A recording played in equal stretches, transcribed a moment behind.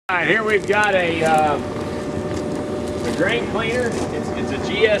Alright, here we've got a grain cleaner. It's a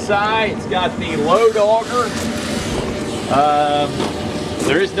GSI. It's got the load auger.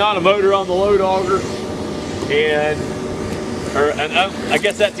 There is not a motor on the load auger, I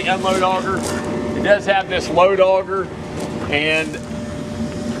guess that's the unload auger. It does have this load auger, and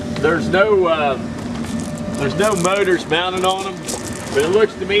there's no motors mounted on them. But it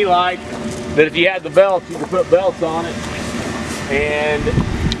looks to me like that if you had the belts, you could put belts on it, and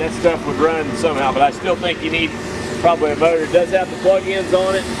that stuff would run somehow. But I still think you need probably a motor. It does have the plug-ins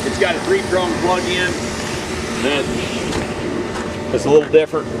on it. It's got a 3-prong plug-in. That's a little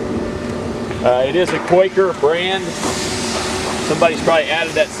different. It is a Koyker brand. Somebody's probably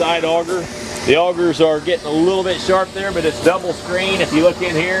added that side auger. The augers are getting a little bit sharp there, but it's double screen. If you look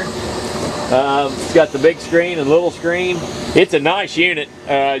in here, it's got the big screen and little screen. It's a nice unit.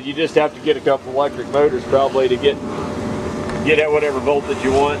 You just have to get a couple electric motors probably to get at whatever voltage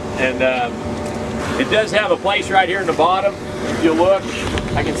you want. And it does have a place right here in the bottom. If you look,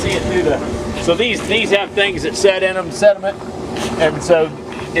 I can see it through the. So these have things that set in them, sediment, and so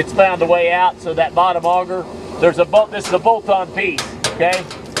it's found a way out. So that bottom auger, there's a bolt. This is a bolt-on piece, okay?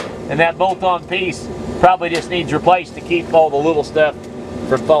 And that bolt-on piece probably just needs replaced to keep all the little stuff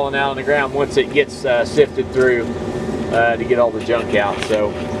from falling out on the ground once it gets sifted through to get all the junk out.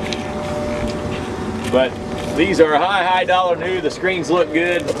 So, but these are high dollar new. The screens look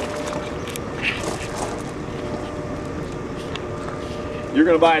good. You're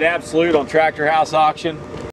going to buy it absolute on Tractor House Auction.